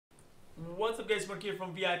What's up guys, Mark here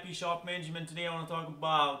from VIP Shop Management. Today I want to talk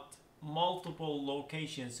about multiple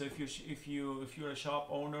locations. So if you're a shop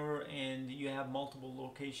owner and you have multiple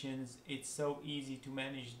locations, it's so easy to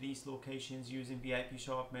manage these locations using VIP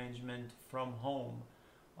Shop Management from home.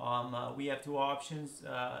 We have two options: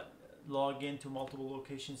 log into multiple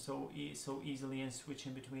locations so easily and switch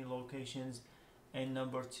in between locations, and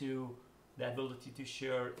number two, the ability to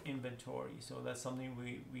share inventory. So that's something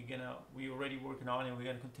we already working on, and we're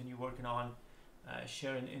gonna continue working on,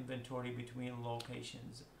 sharing inventory between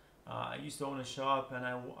locations. I used to own a shop, and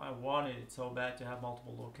I wanted it so bad to have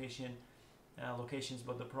multiple locations,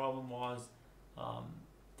 but the problem was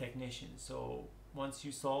technicians. So once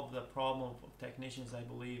you solve the problem of technicians, I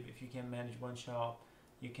believe if you can manage one shop,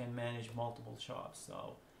 you can manage multiple shops.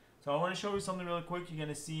 So I want to show you something really quick. You're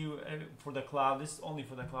going to see for the cloud. This is only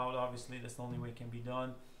for the cloud, obviously. That's the only way it can be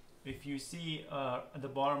done. If you see at the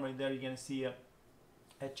bottom right there, you're going to see a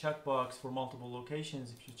checkbox for multiple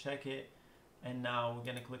locations. If you check it, and now we're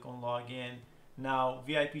going to click on login. Now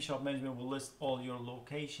VIP Shop Management will list all your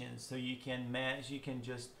locations, so you can manage. You can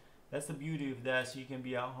just, that's the beauty of that. So you can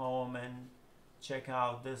be at home and check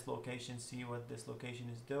out this location, see what this location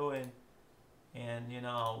is doing, and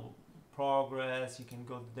progress. You can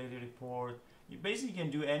go to the daily report. You basically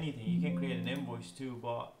can do anything. You can create an invoice too,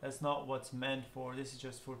 but that's not what's meant for. This is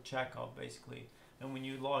just for checkout basically. And when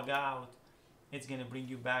you log out, it's going to bring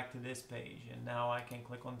you back to this page, and now I can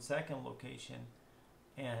click on second location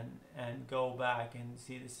and go back and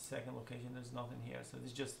see this second location. There's nothing here, so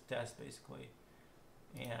this is just a test basically.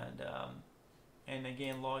 And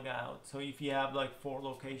again, log out. So if you have like 4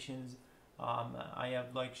 locations, I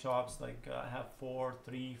have like shops like I have 4,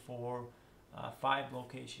 3, 4, 5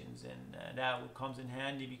 locations, and that comes in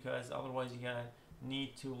handy, because otherwise you're gonna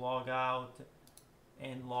need to log out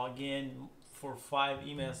and log in for 5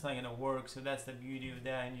 emails. It's not gonna work. So that's the beauty of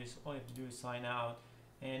that, and just all you have to do is sign out,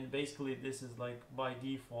 and basically this is like by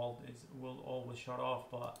default it will always shut off.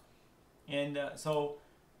 But so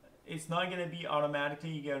it's not gonna be automatically.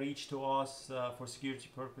 You gotta reach to us for security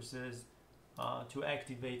purposes to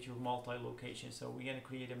activate your multi-location. So we're going to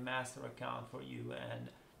create a master account for you, and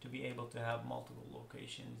to be able to have multiple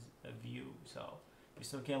locations view. So you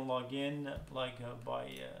still can log in like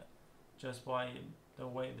just by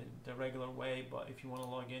the regular way, but if you want to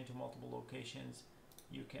log into multiple locations,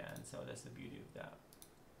 you can. So that's the beauty of that.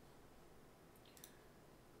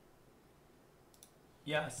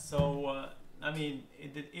 Yeah, so I mean,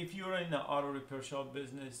 if you're in the auto repair shop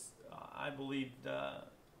business, I believe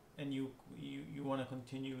and you want to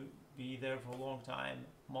continue be there for a long time,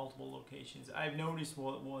 multiple locations. I've noticed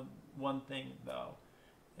one thing though,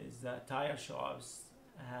 is that tire shops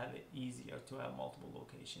have it easier to have multiple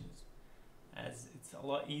locations, as it's a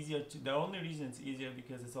lot easier to, the only reason it's easier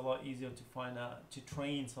because it's a lot easier to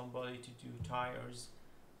train somebody to do tires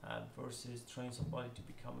versus train somebody to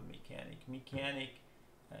become a mechanic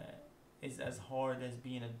is as hard as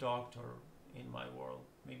being a doctor in my world.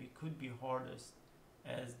 Maybe it could be hardest,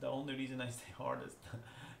 as the only reason I say hardest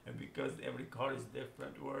because every car is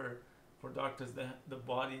different, where for doctors the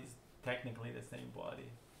body is technically the same body.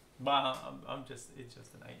 But it's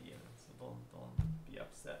just an idea, so don't be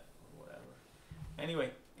upset or whatever. Anyway,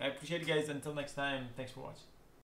 I appreciate you guys. Until next time, thanks for watching.